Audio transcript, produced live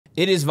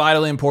It is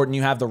vitally important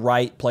you have the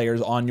right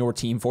players on your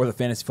team for the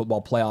fantasy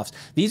football playoffs.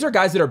 These are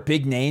guys that are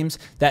big names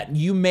that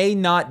you may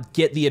not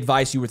get the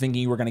advice you were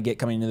thinking you were going to get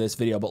coming into this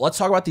video. But let's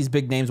talk about these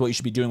big names, what you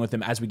should be doing with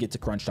them as we get to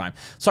crunch time.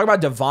 Let's talk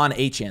about Devon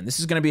Achane. This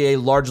is going to be a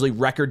largely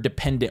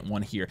record-dependent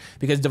one here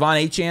because Devon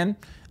Achane,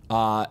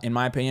 in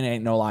my opinion,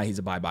 ain't no lie, he's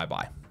a buy.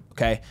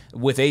 Okay,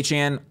 with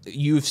Achane,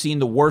 you've seen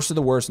the worst of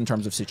the worst in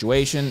terms of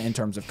situation, in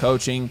terms of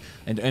coaching,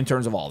 and in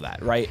terms of all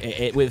that, right?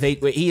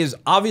 He is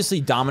obviously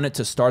dominant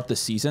to start the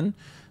season.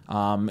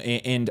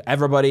 And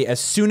everybody, as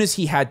soon as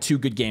he had 2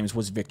 good games,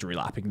 was victory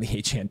lapping the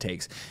Achane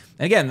takes.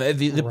 And again,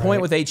 the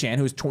point with Achane,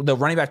 who's the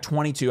running back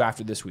 22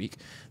 after this week,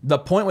 the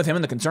point with him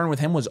and the concern with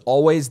him was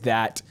always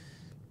that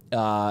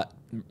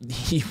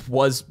he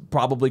was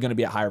probably going to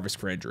be at higher risk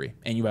for injury.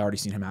 And you've already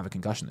seen him have a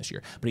concussion this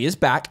year. But he is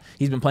back.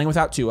 He's been playing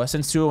without Tua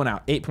since Tua went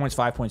out. 8 points,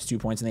 5 points, 2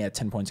 points, and they had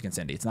 10 points against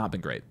Indy. It's not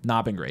been great.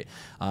 Not been great.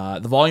 The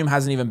volume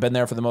hasn't even been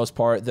there for the most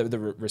part. The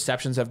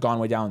receptions have gone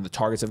way down. The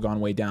targets have gone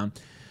way down.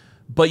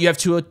 But you have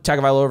Tua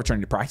Tagovailoa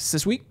returning to practice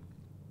this week.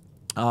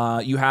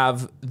 You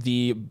have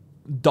the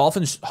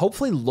Dolphins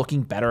hopefully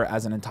looking better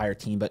as an entire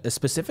team, but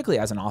specifically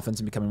as an offense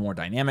and becoming more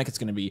dynamic. It's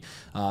going to be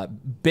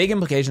big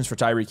implications for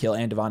Tyreek Hill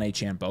and Devon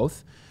Achane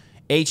both.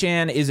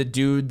 Achane is a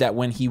dude that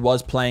when he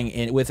was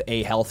playing with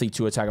a healthy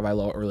Tua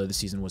Tagovailoa earlier this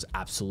season was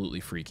absolutely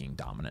freaking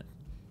dominant.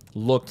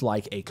 Looked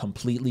like a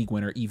complete league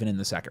winner even in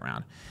the second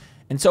round.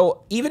 And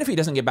so even if he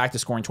doesn't get back to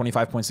scoring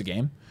 25 points a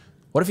game,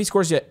 what if he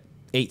scores you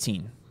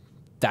 18?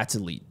 That's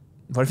elite.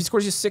 What if he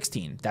scores you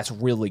 16? That's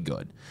really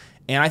good.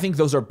 And I think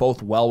those are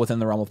both well within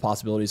the realm of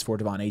possibilities for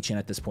Devon Achane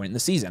at this point in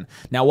the season.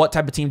 Now, what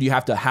type of team do you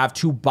have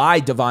to buy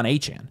Devon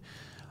Achane?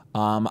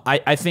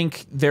 I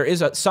think there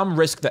is some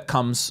risk that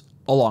comes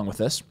along with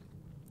this.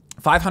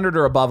 500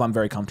 or above, I'm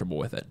very comfortable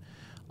with it.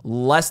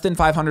 Less than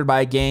 500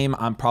 by a game,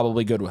 I'm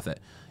probably good with it.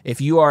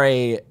 If you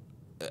are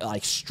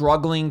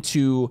struggling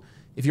to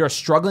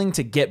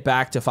get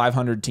back to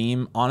 500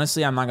 team,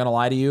 honestly, I'm not going to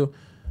lie to you,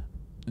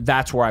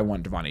 that's where I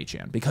want Devon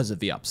Achane because of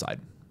the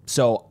upside.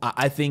 So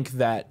I think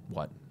that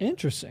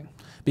Interesting.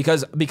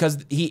 Because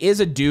he is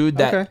a dude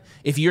that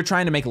if you're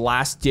trying to make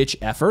last-ditch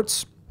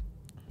efforts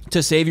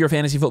to save your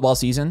fantasy football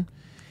season,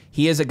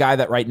 he is a guy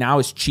that right now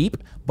is cheap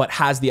but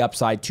has the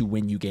upside to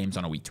win you games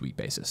on a week-to-week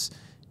basis.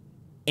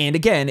 And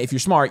again, if you're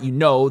smart, you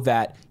know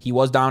that he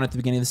was down at the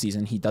beginning of the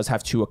season. He does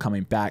have Tua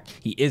coming back.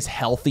 He is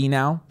healthy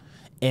now.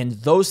 And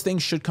those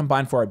things should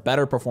combine for a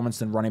better performance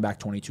than running back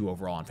 22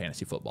 overall in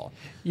fantasy football.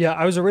 Yeah,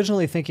 I was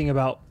originally thinking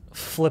about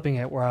flipping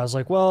it where I was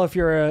like, well, if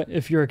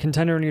you're a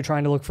contender and you're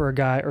trying to look for a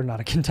guy, or not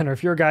a contender,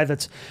 if you're a guy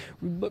that's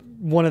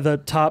one of the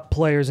top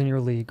players in your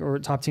league or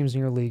top teams in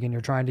your league and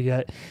you're trying to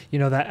get,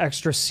 that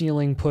extra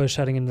ceiling push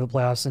heading into the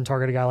playoffs, and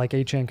target a guy like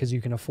Achane because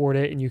you can afford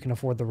it and you can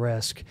afford the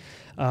risk.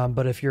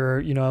 But if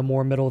you're, a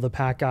more middle of the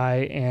pack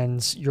guy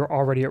and you're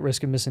already at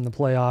risk of missing the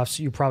playoffs,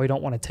 you probably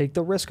don't want to take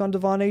the risk on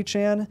Devon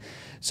Achane.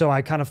 So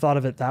I kind of thought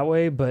of it that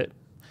way, but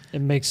it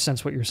makes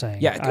sense what you're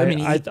saying. Yeah,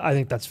 I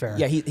think that's fair.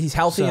 Yeah, he's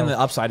healthy and the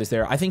upside is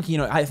there. I think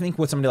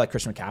with somebody like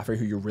Christian McCaffrey,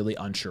 who you're really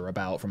unsure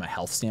about from a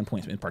health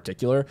standpoint in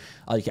particular,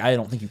 I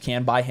don't think you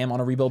can buy him on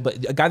a rebuild.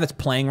 But a guy that's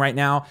playing right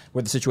now,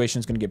 where the situation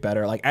is going to get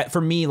better, for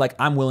me,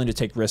 I'm willing to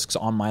take risks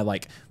on my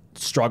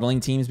struggling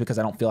teams because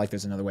I don't feel like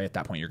there's another way at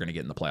that point you're going to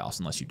get in the playoffs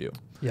unless you do.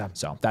 Yeah.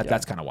 So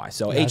that's kind of why.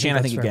 So Achane,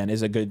 I think again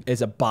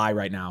is a buy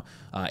right now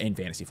in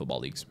fantasy football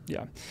leagues.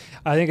 Yeah.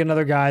 I think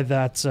another guy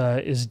that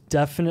is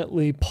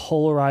definitely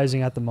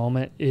polarizing at the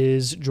moment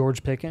is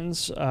George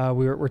Pickens.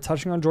 We're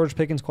touching on George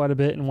Pickens quite a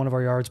bit in one of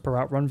our yards per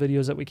route run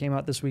videos that we came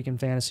out this week in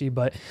fantasy,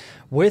 but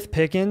with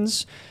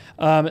Pickens,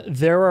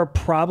 there's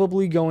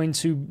probably going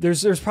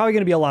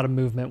to be a lot of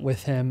movement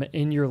with him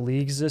in your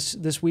leagues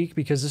this week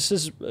because this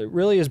is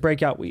really his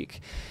breakout week.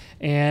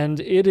 And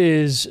it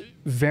is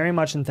very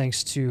much in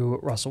thanks to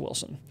Russell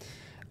Wilson.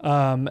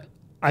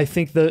 I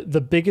think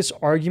the biggest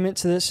argument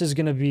to this is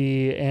going to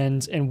be,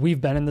 and we've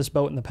been in this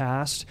boat in the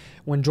past,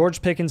 when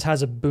George Pickens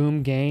has a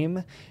boom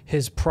game,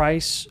 his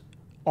price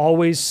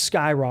always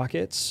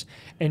skyrockets,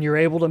 and you're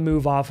able to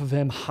move off of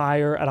him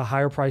at a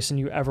higher price than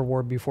you ever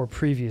were before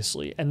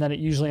previously. And then it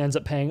usually ends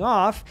up paying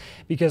off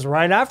because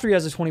right after he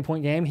has a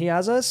 20-point game, he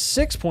has a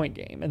 6-point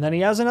game, and then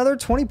he has another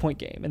 20-point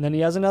game, and then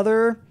he has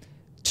another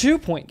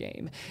 2-point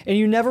game. And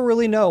you never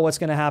really know what's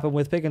going to happen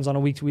with Pickens on a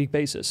week-to-week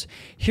basis.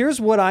 Here's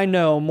what I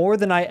know more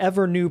than I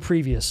ever knew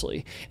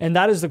previously, and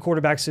that is the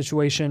quarterback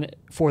situation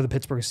for the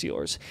Pittsburgh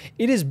Steelers.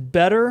 It is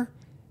better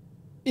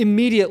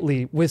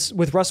immediately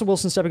with Russell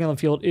Wilson stepping on the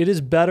field. It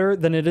is better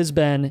than it has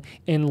been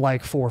in 4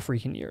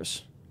 freaking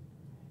years.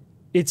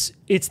 It's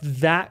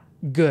that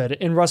good,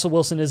 and Russell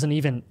Wilson isn't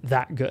even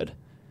that good.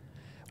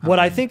 What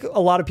I think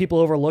a lot of people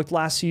overlooked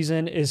last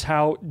season is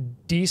how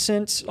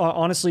decent,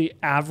 honestly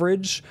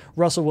average,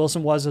 Russell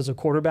Wilson was as a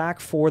quarterback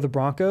for the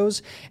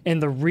Broncos.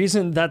 And the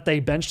reason that they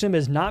benched him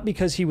is not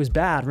because he was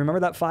bad. Remember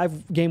that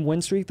 5-game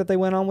win streak that they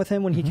went on with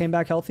him when he came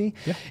back healthy?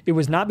 Yeah. It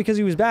was not because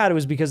he was bad. It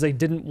was because they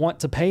didn't want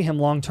to pay him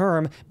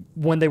long-term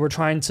when they were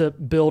trying to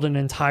build an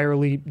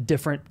entirely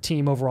different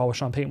team overall with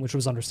Sean Payton, which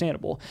was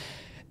understandable.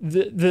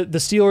 the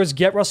Steelers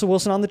get Russell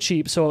Wilson on the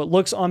cheap, so it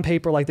looks on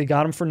paper like they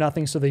got him for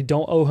nothing, so they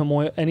don't owe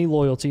him any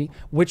loyalty,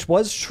 which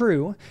was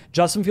true.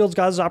 Justin Fields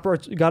got his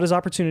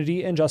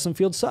opportunity, and Justin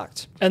Fields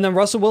sucked. And then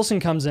Russell Wilson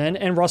comes in,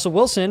 and Russell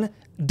Wilson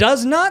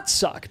does not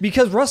suck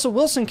because Russell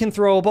Wilson can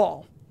throw a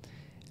ball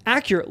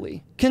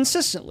accurately,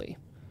 consistently.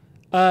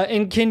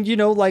 And can,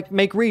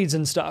 make reads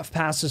and stuff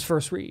past his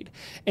first read.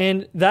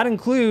 And that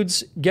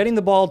includes getting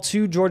the ball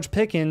to George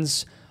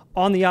Pickens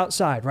on the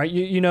outside, right?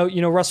 You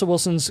know Russell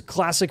Wilson's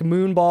classic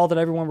moon ball that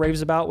everyone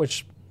raves about,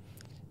 which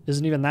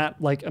isn't even that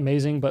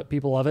amazing, but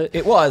people love it.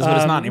 It was, but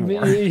it's not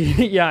anymore.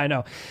 Yeah, I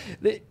know.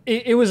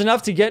 It was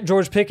enough to get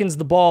George Pickens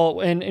the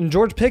ball, and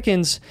George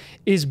Pickens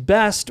is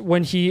best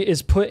when he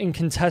is put in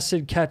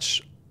contested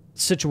catch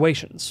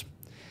situations.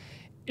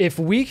 If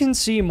we can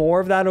see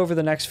more of that over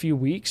the next few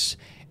weeks,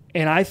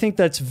 and I think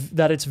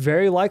that it's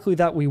very likely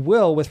that we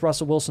will with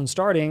Russell Wilson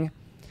starting,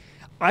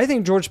 I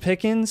think George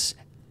Pickens,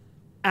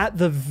 at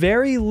the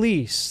very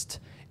least,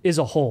 is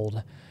a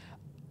hold.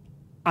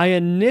 I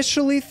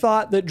initially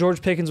thought that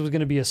George Pickens was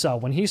going to be a sell.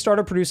 When he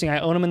started producing, I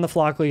own him in the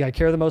Flock League. I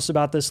care the most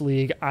about this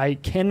league. I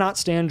cannot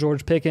stand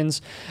George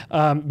Pickens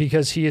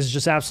because he has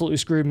just absolutely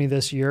screwed me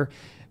this year.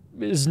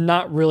 It's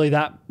not really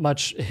that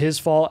much his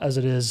fault as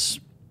it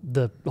is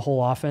the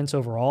whole offense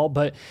overall.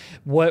 But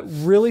what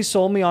really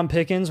sold me on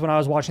Pickens when I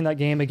was watching that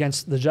game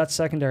against the Jets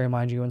secondary,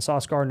 mind you, and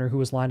Sauce Gardner, who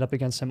was lined up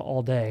against him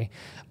all day,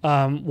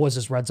 was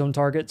his red zone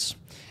targets.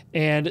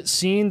 And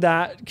seeing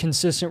that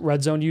consistent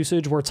red zone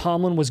usage where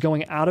Tomlin was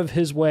going out of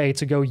his way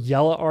to go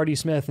yell at Artie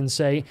Smith and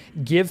say,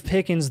 give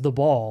Pickens the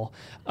ball,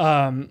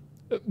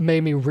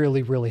 made me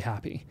really, really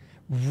happy.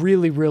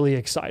 Really, really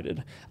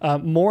excited.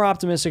 More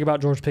optimistic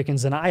about George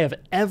Pickens than I have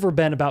ever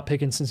been about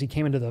Pickens since he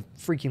came into the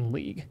freaking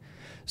league.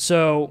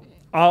 So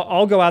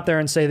I'll go out there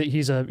and say that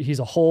he's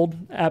a hold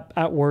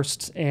at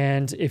worst.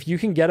 And if you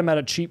can get him at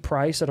a cheap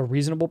price, at a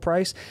reasonable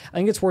price, I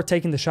think it's worth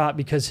taking the shot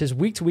because his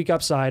week-to-week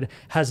upside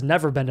has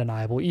never been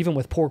deniable, even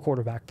with poor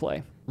quarterback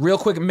play. Real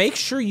quick, make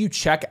sure you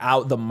check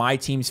out the My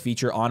Teams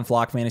feature on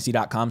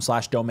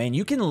flockfantasy.com/domain.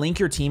 You can link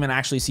your team and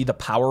actually see the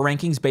power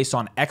rankings based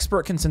on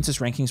expert consensus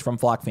rankings from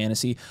Flock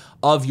Fantasy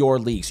of your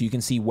league. So you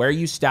can see where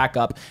you stack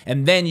up,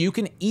 and then you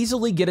can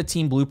easily get a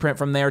team blueprint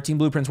from there. Team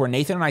blueprints where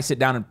Nathan and I sit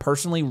down and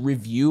personally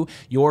review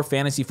your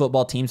fantasy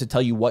football teams to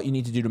tell you what you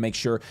need to do to make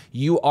sure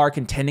you are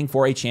contending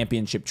for a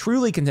championship,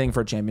 truly contending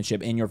for a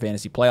championship in your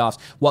fantasy playoffs,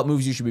 what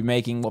moves you should be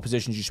making, what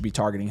positions you should be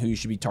targeting, who you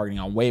should be targeting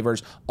on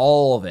waivers,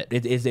 all of it.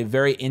 It is a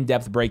very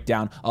in-depth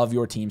breakdown of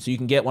your team. So you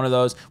can get one of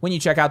those when you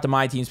check out the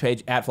My Teams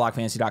page at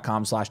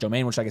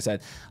flockfantasy.com/domain, which, like I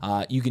said,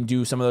 you can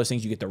do some of those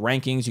things. You get the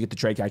rankings, you get the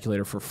trade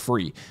calculator for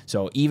free.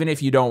 So even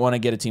if you don't want to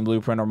get a team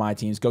blueprint or My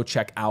Teams, go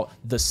check out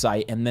the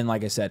site. And then,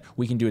 like I said,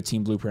 we can do a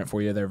team blueprint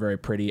for you. They're very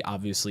pretty,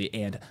 obviously,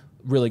 and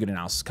really good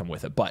analysis come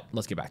with it. But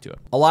let's get back to it.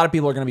 A lot of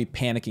people are going to be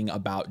panicking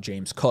about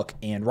James Cook,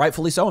 and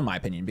rightfully so, in my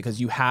opinion,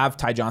 because you have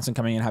Ty Johnson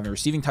coming in having a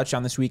receiving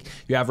touchdown this week.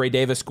 You have Ray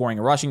Davis scoring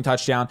a rushing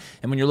touchdown.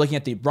 And when you're looking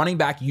at the running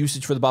back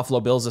usage for the Buffalo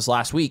Bills this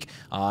last week,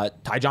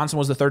 Ty Johnson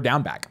was the third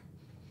down back,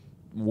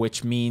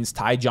 which means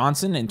Ty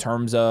Johnson, in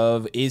terms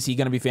of, is he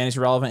going to be fantasy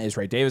relevant? Is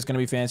Ray Davis going to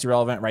be fantasy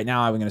relevant? Right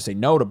now, I'm going to say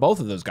no to both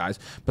of those guys,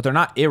 but they're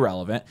not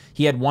irrelevant.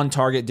 He had one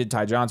target, did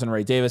Ty Johnson.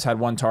 Ray Davis had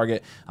one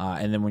target.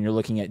 And then when you're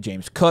looking at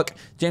James Cook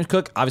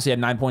obviously had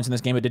 9 points in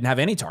this game, but didn't have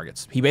any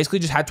targets. He basically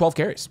just had 12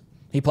 carries.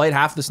 He played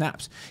half the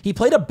snaps. He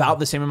played about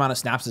the same amount of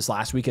snaps this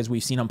last week as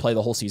we've seen him play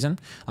the whole season,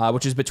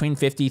 which is between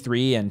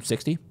 53 and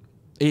 60.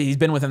 He's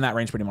been within that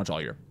range pretty much all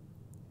year.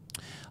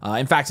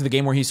 In fact, the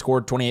game where he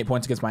scored 28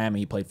 points against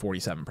Miami, he played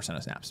 47%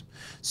 of snaps.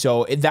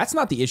 So that's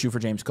not the issue for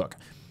James Cook.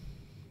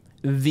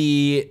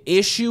 The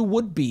issue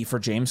would be for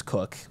James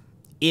Cook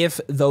if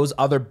those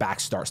other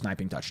backs start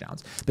sniping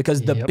touchdowns.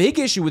 Because the big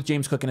issue with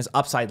James Cook and his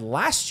upside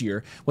last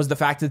year was the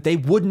fact that they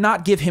would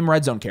not give him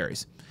red zone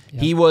carries.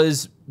 Yep. He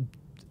was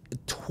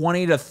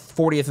 20 to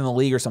 40th in the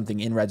league or something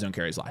in red zone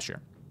carries last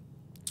year.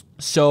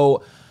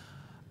 So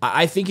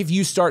I think if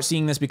you start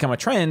seeing this become a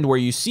trend where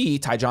you see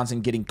Ty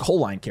Johnson getting goal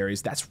line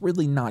carries, that's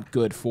really not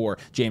good for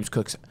James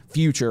Cook's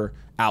future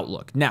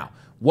outlook. Now,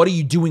 what are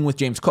you doing with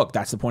James Cook?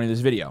 That's the point of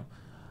this video.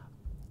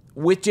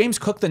 With James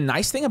Cook, the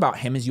nice thing about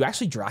him is you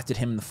actually drafted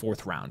him in the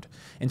 4th round.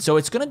 And so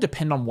it's going to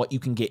depend on what you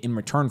can get in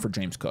return for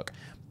James Cook.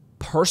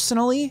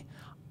 Personally,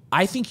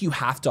 I think you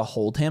have to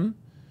hold him.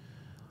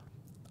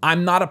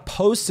 I'm not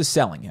opposed to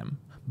selling him,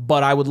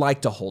 but I would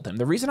like to hold him.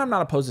 The reason I'm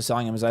not opposed to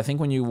selling him is I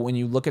think when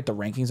you look at the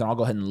rankings, and I'll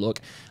go ahead and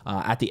look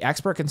at the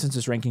expert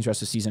consensus rankings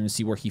rest of the season and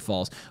see where he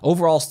falls.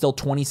 Overall, still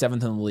 27th in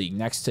the league,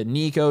 next to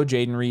Nico,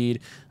 Jaden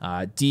Reed,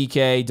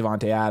 DK,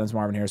 Devontae Adams,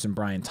 Marvin Harrison,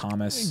 Brian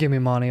Thomas. Give me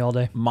Monty all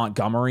day.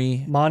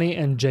 Montgomery. Monty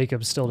and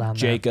Jacobs still down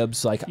there.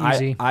 Jacobs, like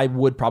I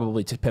would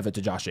probably pivot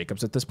to Josh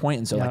Jacobs at this point,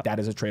 and so like that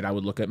is a trade I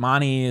would look at.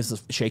 Monty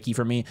is shaky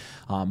for me,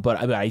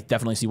 but I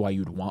definitely see why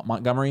you'd want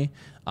Montgomery.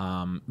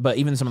 But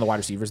even some of the wide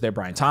receivers there,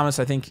 Brian Thomas,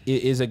 I think,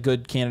 is a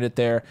good candidate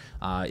there.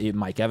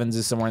 Mike Evans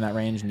is somewhere in that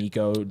range.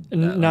 Nico.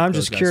 Now I'm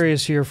just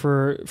curious here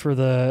for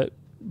the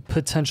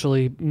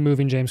potentially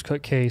moving James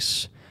Cook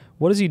case.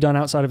 What has he done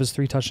outside of his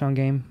 3 touchdown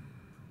game?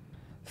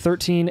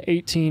 13,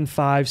 18,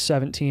 5,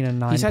 17, and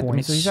 9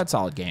 points. So he's had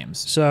solid games.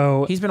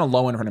 So he's been a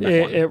low-end running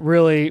back. It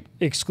really,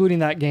 excluding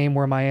that game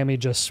where Miami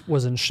just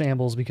was in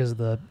shambles because of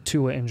the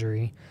Tua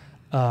injury,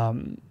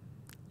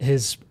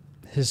 his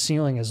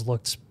ceiling has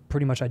looked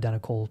pretty much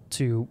identical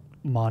to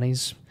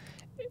Monty's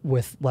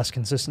with less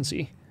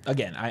consistency.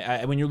 Again,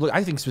 when you look,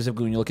 I think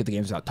specifically when you look at the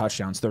games without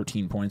touchdowns,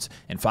 13 points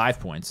and 5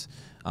 points,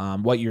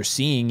 what you're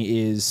seeing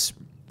is,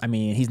 I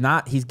mean,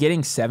 he's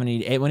getting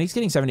 70, when he's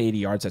getting 70, 80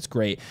 yards, that's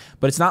great.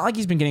 But it's not like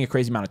he's been getting a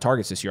crazy amount of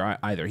targets this year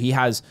either. He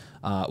has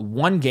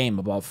one game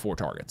above 4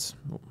 targets,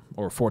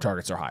 or 4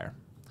 targets or higher.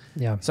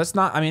 Yeah. So that's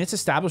not, I mean, it's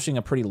establishing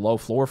a pretty low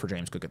floor for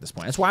James Cook at this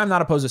point. That's why I'm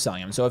not opposed to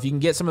selling him. So if you can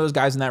get some of those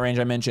guys in that range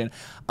I mentioned,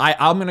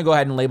 I'm going to go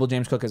ahead and label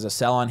James Cook as a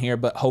sell on here,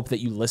 but hope that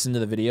you listen to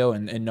the video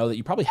and know that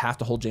you probably have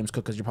to hold James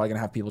Cook because you're probably going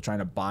to have people trying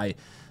to buy,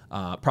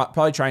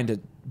 probably trying to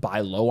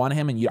buy low on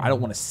him, and I don't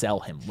want to sell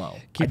him low.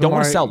 I don't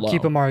want to sell low.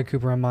 Keep Amari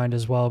Cooper in mind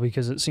as well,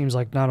 because it seems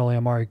like not only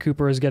Amari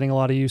Cooper is getting a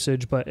lot of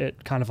usage, but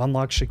it kind of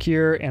unlocked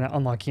Shakir and it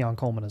unlocked Keon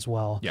Coleman as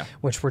well,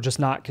 which were just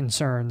not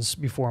concerns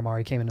before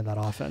Amari came into that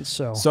offense.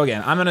 So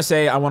again, I'm going to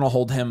say I want to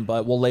hold him,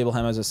 but we'll label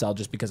him as a sell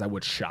just because I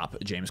would shop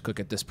James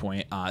Cook at this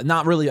point.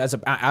 Not really as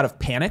out of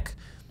panic,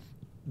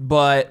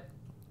 but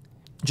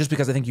just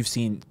because I think you've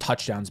seen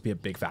touchdowns be a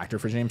big factor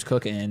for James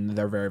Cook, and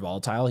they're very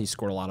volatile. He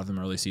scored a lot of them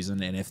early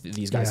season, and if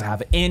these guys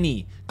have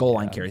any goal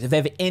line carries, if they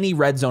have any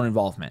red zone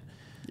involvement,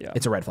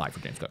 it's a red flag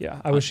for James Cook.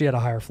 Yeah, I wish he had a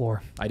higher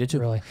floor. I did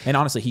too. Really. And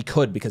honestly, he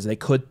could, because they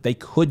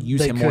could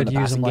use him more in the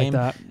passing game.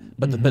 Like that.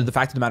 But the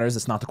fact of the matter is,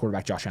 it's not the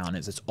quarterback Josh Allen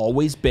is. It's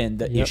always been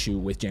the issue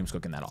with James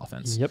Cook in that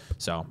offense.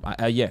 So,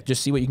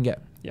 just see what you can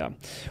get. Yeah.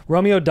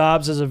 Romeo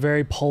Doubs is a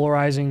very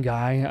polarizing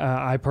guy.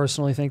 I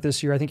personally think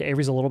this year, I think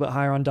Avery's a little bit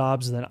higher on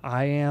Doubs than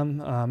I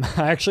am.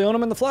 I actually own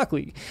him in the Flock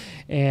League.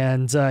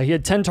 And he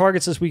had 10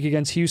 targets this week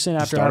against Houston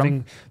after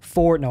having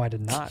 4. No, I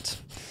did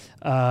not.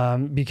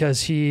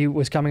 Because he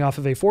was coming off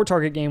of a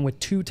 4-target game with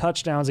 2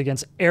 touchdowns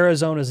against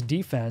Arizona's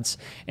defense,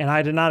 and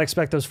I did not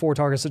expect those 4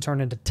 targets to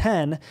turn into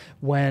 10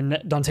 when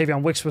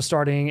Dontavion Wicks was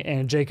starting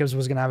and Jacobs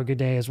was going to have a good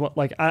day as well.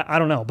 Like, I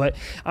don't know, but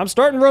I'm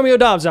starting Romeo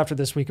Doubs after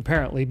this week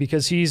apparently,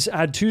 because he's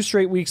had 2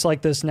 straight weeks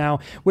like this now,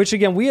 which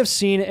again we have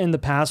seen in the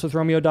past with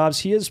Romeo Doubs.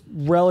 He is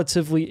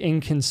relatively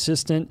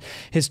inconsistent.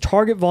 His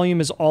target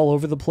volume is all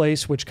over the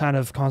place, which kind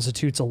of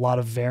constitutes a lot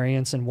of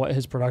variance in what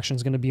his production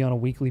is going to be on a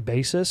weekly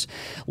basis.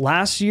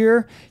 Last year,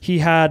 he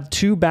had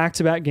 2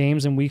 back-to-back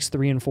games in weeks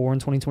 3 and 4 in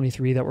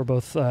 2023 that were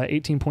both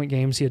 18-point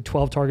games. He had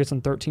 12 targets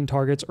and 13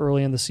 targets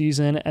early in the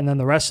season, and then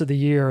the rest of the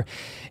year,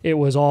 it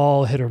was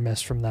all hit or miss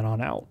from then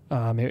on out.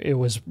 It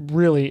was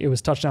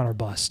touchdown or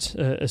bust,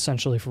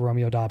 essentially, for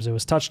Romeo Doubs. It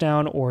was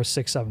touchdown or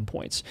 6-7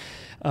 points.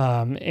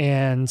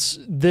 And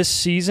this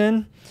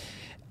season,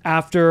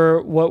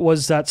 after what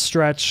was that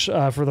stretch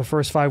for the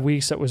first 5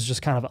 weeks that was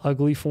just kind of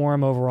ugly for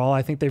him overall,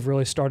 I think they've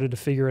really started to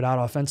figure it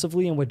out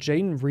offensively. And with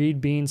Jaden Reed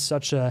being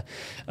such a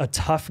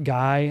tough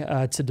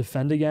guy to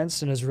defend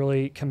against and has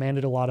really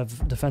commanded a lot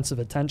of defensive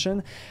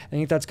attention, I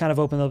think that's kind of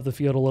opened up the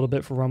field a little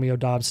bit for Romeo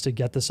Doubs to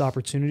get this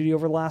opportunity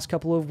over the last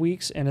couple of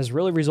weeks, and has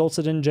really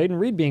resulted in Jaden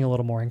Reed being a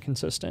little more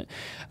inconsistent.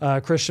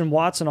 Christian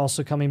Watson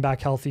also coming back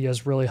healthy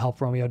has really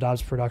helped Romeo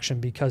Doubs' production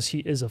because he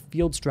is a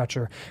field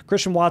stretcher.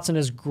 Christian Watson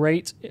is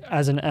great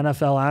as an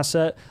NFL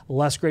asset,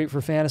 less great for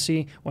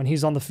fantasy. When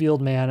he's on the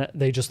field, man,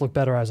 they just look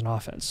better as an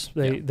offense.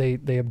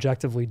 They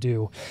objectively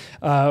do.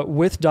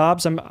 With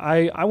Doubs,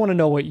 I want to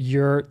know what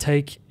your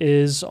take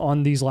is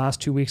on these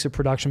last 2 weeks of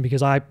production,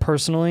 because I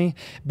personally,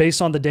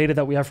 based on the data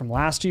that we have from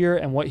last year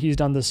and what he's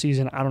done this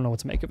season, I don't know what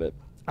to make of it.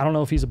 I don't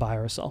know if he's a buy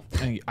or a sell.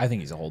 I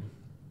think he's a hold.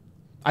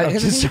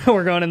 So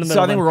we're going in the middle.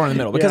 So I think we're going in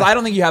the middle because I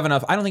don't think you have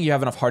enough. I don't think you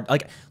have enough hard.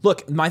 Like,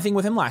 look, my thing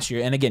with him last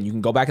year, and again, you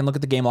can go back and look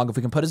at the game log. If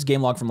we can put his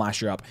game log from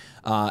last year up,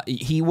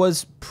 he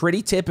was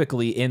pretty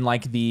typically in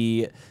like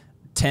the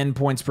 10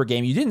 points per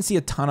game. You didn't see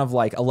a ton of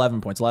like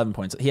 11 points.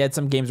 He had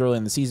some games early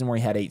in the season where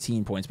he had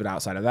 18 points, but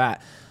outside of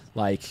that,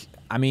 like,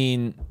 I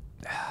mean,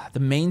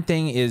 the main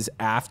thing is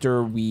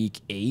after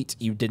week 8,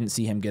 you didn't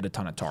see him get a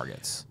ton of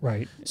targets.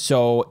 Right.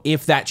 So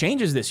if that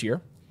changes this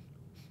year,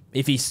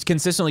 if he's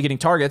consistently getting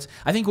targets,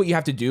 I think what you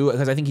have to do,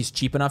 because I think he's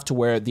cheap enough to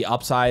where the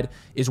upside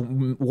is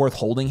worth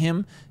holding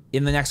him,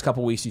 in the next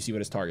couple of weeks, you see what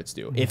his targets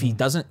do. If he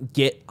doesn't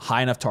get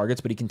high enough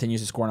targets, but he continues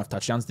to score enough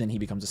touchdowns, then he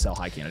becomes a sell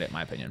high candidate, in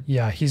my opinion.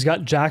 Yeah, he's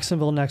got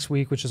Jacksonville next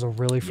week, which is a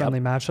really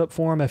friendly matchup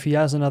for him. If he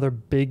has another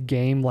big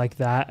game like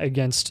that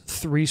against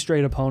 3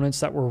 straight opponents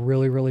that were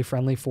really, really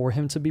friendly for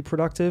him to be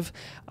productive,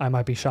 I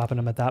might be shopping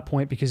him at that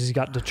point, because he's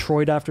got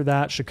Detroit after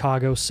that,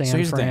 Chicago,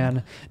 San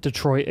Fran,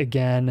 Detroit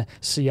again,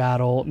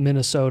 Seattle,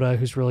 Minnesota,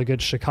 who's really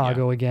good,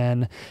 Chicago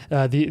again.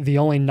 The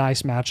only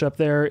nice matchup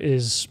there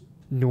is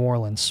New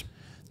Orleans.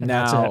 And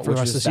now, that's it for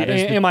the rest of the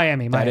season. In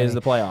Miami. That is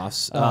the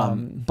playoffs.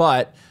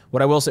 But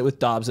what I will say with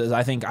Doubs is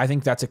I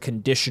think that's a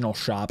conditional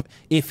shop.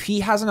 If he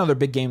has another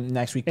big game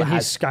next week, but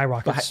he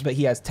skyrockets, but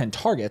he has 10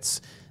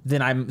 targets,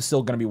 then I'm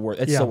still going to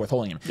be still worth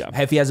holding him. Yeah.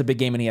 If he has a big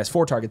game and he has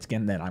 4 targets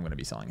again, then I'm going to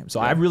be selling him. So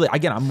I'm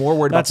more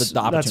worried about the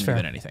opportunity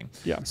than anything.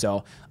 Yeah.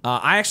 So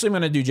I actually am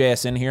going to do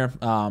JSN here.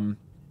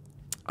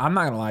 I'm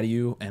not going to lie to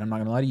you, and I'm not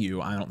going to lie to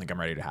you. I don't think I'm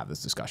ready to have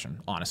this discussion,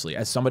 honestly.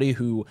 As somebody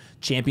who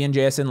championed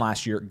JSN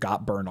last year,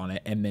 got burned on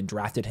it, and then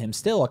drafted him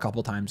still a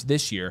couple times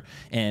this year,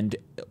 and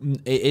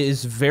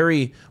is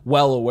very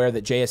well aware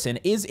that JSN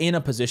is in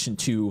a position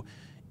to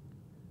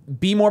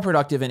be more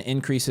productive and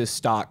increase his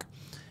stock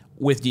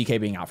with DK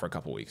being out for a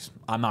couple weeks.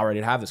 I'm not ready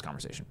to have this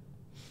conversation.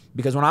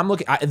 Because when I'm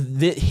looking,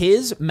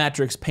 his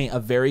metrics paint a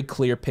very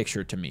clear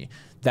picture to me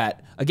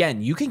that,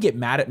 again, you can get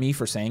mad at me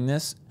for saying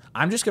this.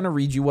 I'm just going to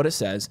read you what it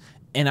says,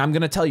 and I'm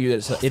going to tell you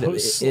that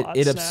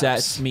it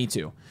upsets me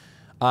too.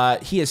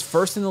 He is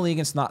first in the league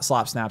in slot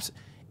snaps.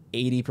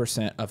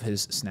 80% of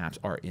his snaps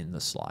are in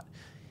the slot.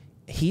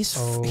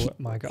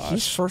 My gosh.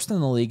 He's first in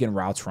the league in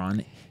routes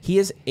run. He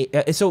is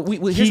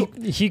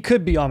he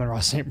could be Amon-Ra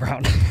St.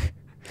 Brown.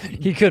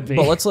 He could be.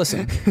 But let's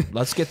listen.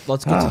 Let's get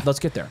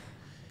there.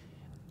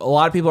 A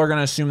lot of people are going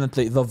to assume that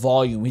the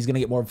volume, he's going to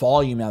get more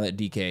volume now that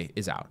DK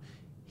is out.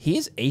 He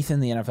is 8th in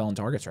the NFL in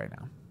targets right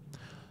now.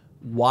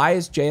 Why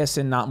is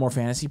JSN not more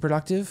fantasy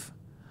productive?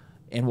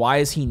 And why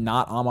is he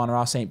not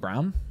Amon-Ra St.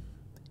 Brown?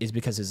 Is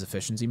because his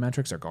efficiency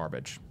metrics are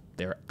garbage.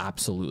 They're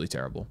absolutely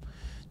terrible.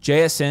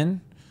 JSN,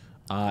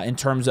 in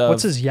terms of...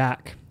 What's his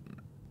yak?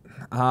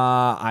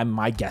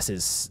 My guess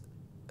is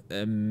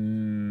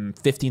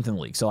 15th in the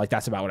league. So,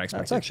 that's about what I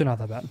expected. That's actually not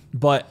that bad.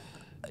 But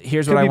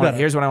here's what I want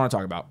to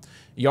talk about.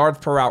 Yards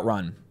per route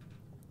run.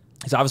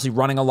 He's obviously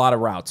running a lot of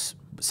routes.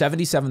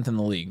 77th in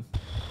the league.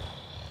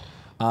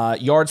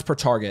 Yards per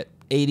target,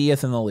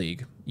 80th in the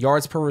league.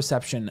 Yards per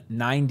reception,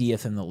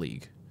 90th in the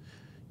league.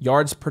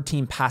 Yards per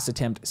team pass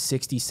attempt,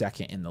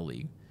 62nd in the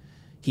league.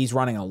 He's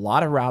running a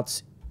lot of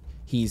routes.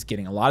 He's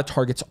getting a lot of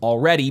targets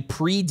already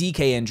pre-DK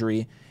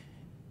injury.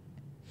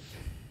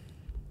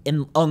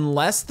 And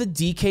unless the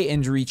DK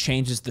injury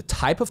changes the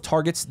type of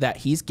targets that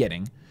he's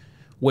getting,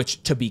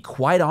 which, to be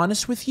quite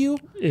honest with you,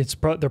 they're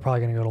probably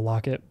going to go to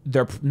Lockett.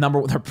 They're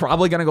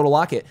probably going to go to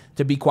Lockett.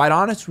 To be quite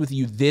honest with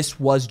you, this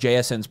was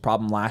JSN's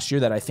problem last year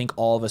that I think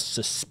all of us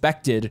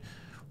suspected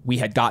we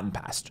had gotten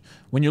past.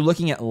 When you're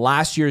looking at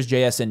last year's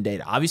JSN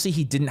data, obviously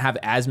he didn't have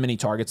as many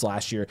targets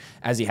last year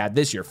as he had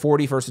this year.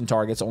 41st in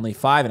targets, only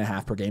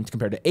 5.5 per game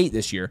compared to 8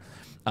 this year.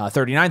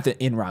 39th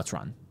in routes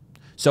run.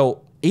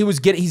 So he's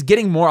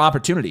getting more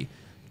opportunity.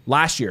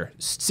 Last year,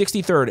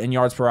 63rd in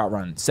yards per route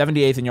run,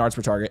 78th in yards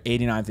per target,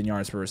 89th in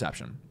yards per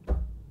reception.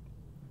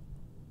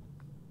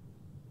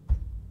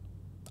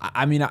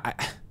 I mean, I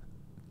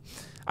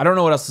don't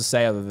know what else to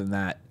say other than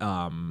that.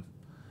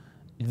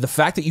 The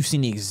fact that you've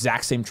seen the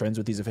exact same trends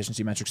with these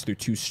efficiency metrics through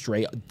two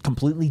straight,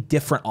 completely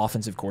different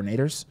offensive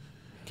coordinators.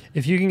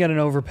 If you can get an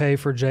overpay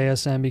for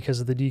JSN because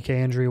of the DK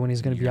injury when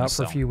he's going to be out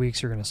for a few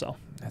weeks, you're going to sell.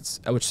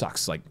 Which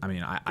sucks. I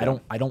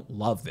don't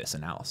love this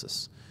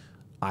analysis.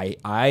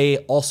 I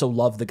also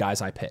love the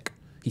guys I pick.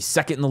 He's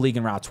second in the league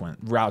in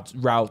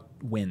route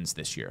wins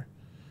this year.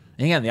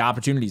 And again, the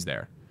opportunity's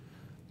there.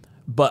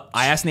 But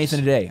I asked Nathan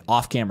today,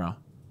 off camera,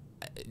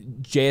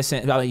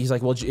 JSN, he's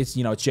like, well, it's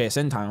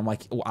JSN time. I'm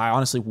like, I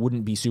honestly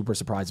wouldn't be super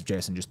surprised if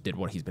JSN just did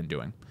what he's been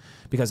doing.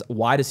 Because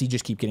why does he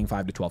just keep getting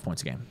 5 to 12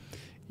 points a game?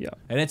 Yeah.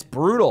 And it's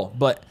brutal,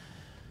 but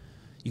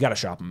you got to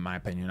shop him, in my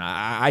opinion.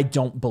 I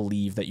don't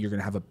believe that you're going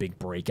to have a big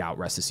breakout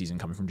rest of the season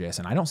coming from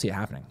JSN. I don't see it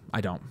happening.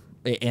 I don't.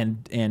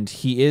 And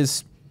he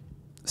is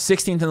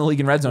 16th in the league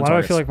in red zone targets.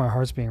 Why do I feel like my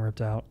heart's being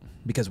ripped out?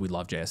 Because we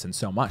love JSN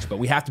so much. But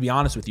we have to be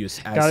honest with you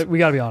we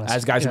got to be honest.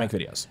 As guys who make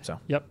videos. So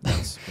yep.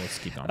 Let's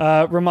keep going.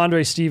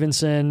 Ramondre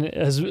Stevenson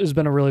has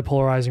been a really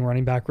polarizing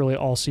running back really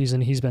all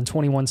season. He's been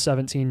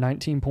 21-17,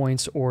 19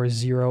 points, or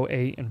 0,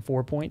 8, and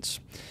 4 points.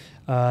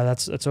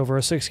 That's over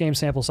a 6-game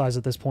sample size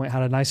at this point.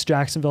 Had a nice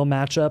Jacksonville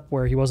matchup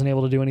where he wasn't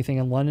able to do anything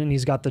in London.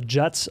 He's got the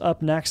Jets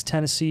up next,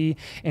 Tennessee,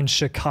 and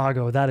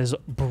Chicago. That is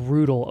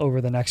brutal over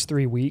the next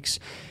 3 weeks.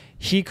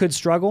 He could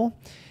struggle.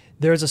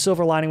 There's a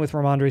silver lining with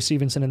Ramondre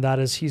Stevenson, and that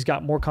is he's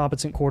got more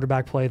competent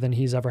quarterback play than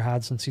he's ever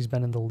had since he's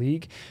been in the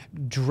league.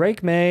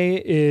 Drake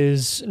May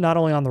is not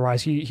only on the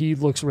rise, he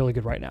looks really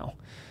good right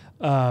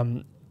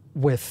now.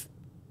 With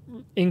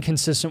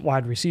inconsistent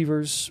wide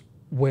receivers,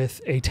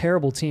 with a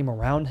terrible team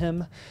around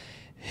him,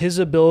 his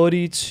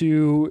ability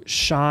to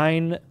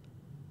shine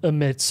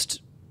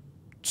amidst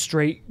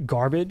straight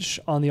garbage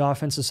on the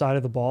offensive side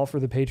of the ball for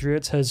the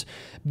Patriots has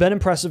been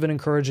impressive and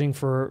encouraging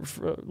for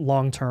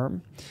long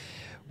term.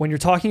 When you're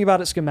talking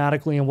about it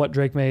schematically and what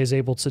Drake May is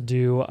able to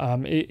do,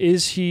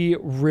 is he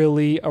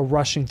really a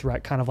rushing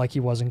threat, kind of like he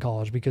was in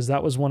college? Because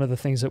that was one of the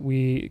things that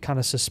we kind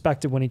of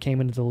suspected when he came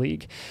into the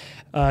league.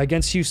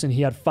 Against Houston,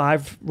 he had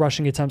 5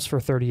 rushing attempts for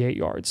 38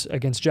 yards.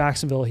 Against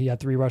Jacksonville, he had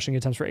 3 rushing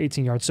attempts for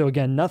 18 yards. So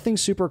again, nothing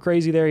super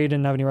crazy there. He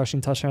didn't have any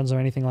rushing touchdowns or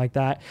anything like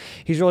that.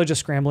 He's really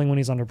just scrambling when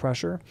he's under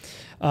pressure.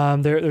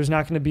 There's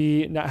not going to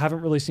be,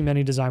 haven't really seen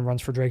many design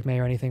runs for Drake May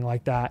or anything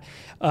like that.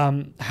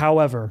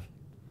 However,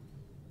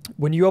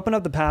 when you open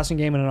up the passing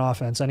game in an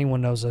offense,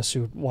 anyone knows this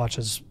who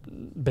watches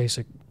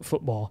basic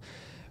football.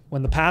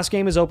 When the pass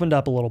game is opened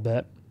up a little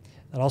bit,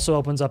 That also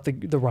opens up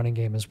the running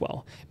game as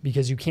well,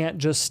 because you can't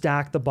just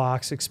stack the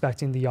box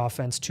expecting the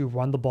offense to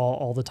run the ball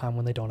all the time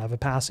when they don't have a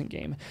passing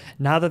game.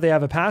 Now that they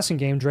have a passing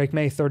game, Drake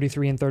May,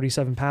 33 and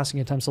 37 passing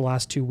attempts the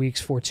last 2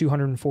 weeks for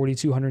 240,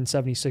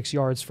 276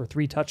 yards for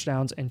 3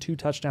 touchdowns and 2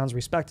 touchdowns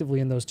respectively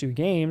in those 2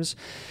 games.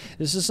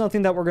 This is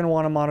something that we're going to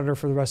want to monitor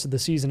for the rest of the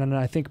season, and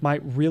I think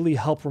might really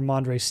help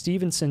Ramondre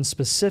Stevenson,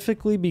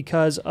 specifically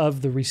because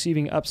of the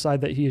receiving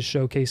upside that he has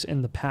showcased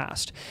in the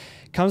past.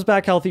 Comes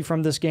back healthy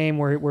from this game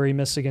where he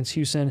missed against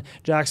Houston.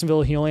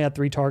 Jacksonville, he only had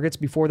 3 targets.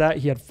 Before that,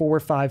 he had 4,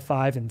 5,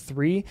 5, and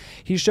 3.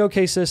 He's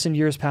showcased this in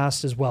years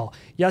past as well.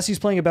 Yes, he's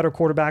playing a better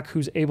quarterback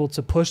who's able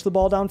to push the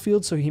ball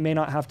downfield, so he may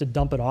not have to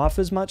dump it off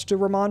as much to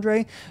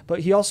Ramondre, but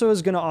he also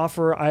is going to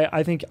offer,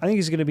 I think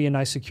he's going to be a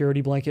nice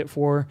security blanket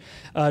for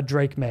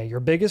Drake May.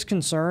 Your biggest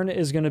concern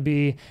is going to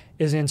be,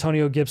 is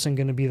Antonio Gibson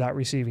going to be that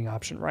receiving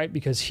option, right?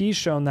 Because he's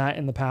shown that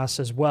in the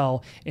past as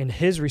well in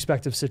his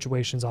respective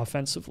situations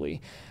offensively.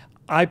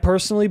 I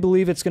personally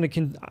believe it's going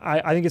to.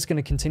 I think it's going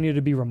to continue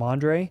to be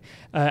Ramondre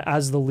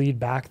as the lead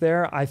back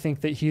there. I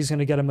think that he's going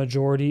to get a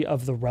majority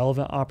of the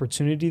relevant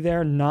opportunity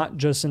there, not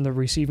just in the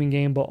receiving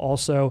game, but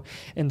also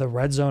in the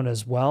red zone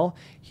as well.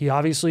 He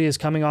obviously is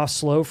coming off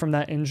slow from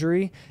that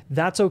injury.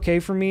 That's okay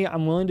for me.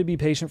 I'm willing to be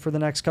patient for the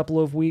next couple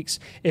of weeks.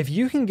 If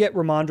you can get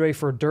Ramondre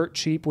for dirt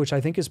cheap, which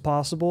I think is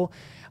possible,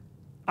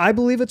 I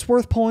believe it's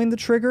worth pulling the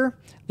trigger.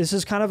 This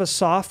is kind of a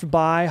soft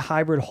buy,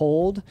 hybrid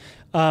hold.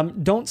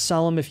 Don't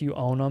sell them if you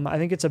own them. I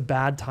think it's a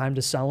bad time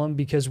to sell them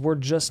because we're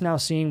just now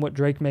seeing what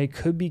Drake May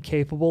could be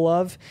capable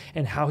of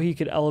and how he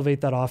could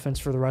elevate that offense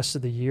for the rest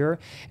of the year.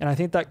 And I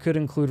think that could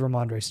include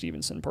Ramondre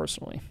Stevenson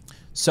personally.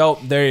 So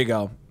there you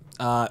go.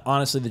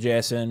 Honestly, the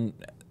JSN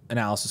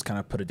analysis kind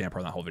of put a damper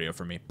on that whole video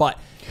for me. But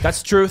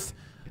that's the truth.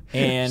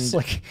 And it's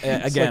like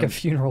a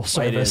funeral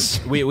service.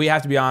 It is. We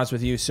have to be honest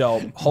with you. So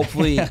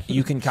hopefully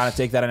you can kind of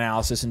take that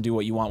analysis and do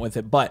what you want with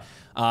it. But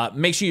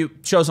make sure you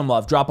show some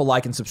love. Drop a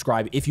like and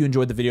subscribe if you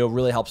enjoyed the video. It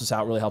really helps us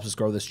out. Really helps us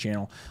grow this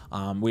channel.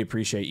 We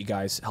appreciate you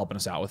guys helping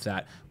us out with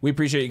that. We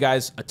appreciate you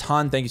guys a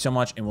ton. Thank you so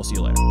much, and we'll see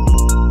you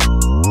later.